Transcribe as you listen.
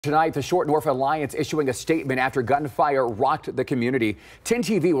Tonight, the Short North Alliance issuing a statement after gunfire rocked the community. 10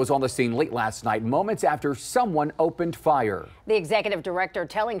 TV was on the scene late last night, moments after someone opened fire. The executive director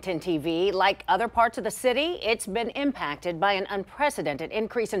telling 10 TV, like other parts of the city, it's been impacted by an unprecedented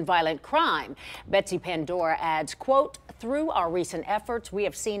increase in violent crime. Betsy Pandora adds, quote, "Through our recent efforts, we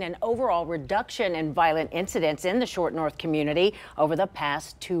have seen an overall reduction in violent incidents in the Short North community over the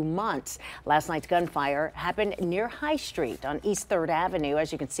past 2 months. Last night's gunfire happened near High Street on East 3rd Avenue,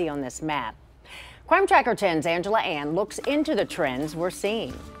 as you can see on this map. CrimeTracker 10's Angela Ann looks into the trends we're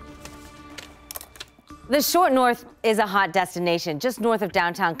seeing. The Short North is a hot destination just north of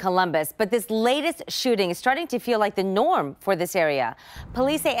downtown Columbus, but this latest shooting is starting to feel like the norm for this area.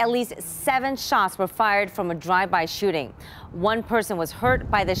 Police say at least 7 shots were fired from a drive-by shooting. One person was hurt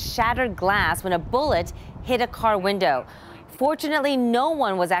by the shattered glass when a bullet hit a car window. Fortunately, no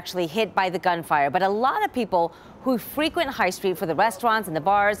one was actually hit by the gunfire, but a lot of people who frequent High Street for the restaurants and the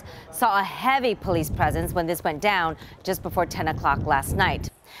bars saw a heavy police presence when this went down just before 10 o'clock last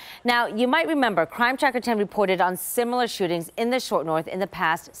night. Now, you might remember CrimeTracker 10 reported on similar shootings in the Short North in the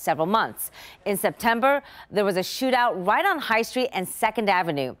past several months. In September, there was a shootout right on High Street and 2nd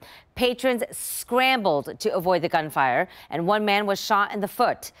Avenue. Patrons scrambled to avoid the gunfire, and one man was shot in the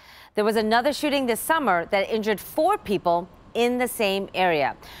foot. There was another shooting this summer that injured 4 people in the same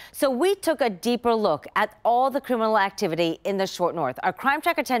area. So we took a deeper look at all the criminal activity in the Short North. Our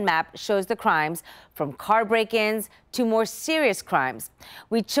CrimeTracker 10 map shows the crimes from car break-ins to more serious crimes.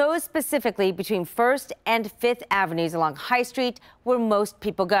 We chose specifically between 1st and 5th Avenues along High Street, where most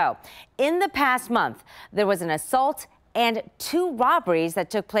people go. In the past month, there was an assault and 2 robberies that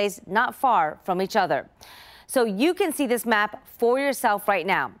took place not far from each other. So you can see this map for yourself right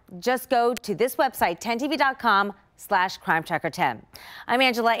now. Just go to this website, 10tv.com/CrimeTracker10. I'm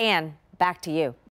Angela Ann. Back to you.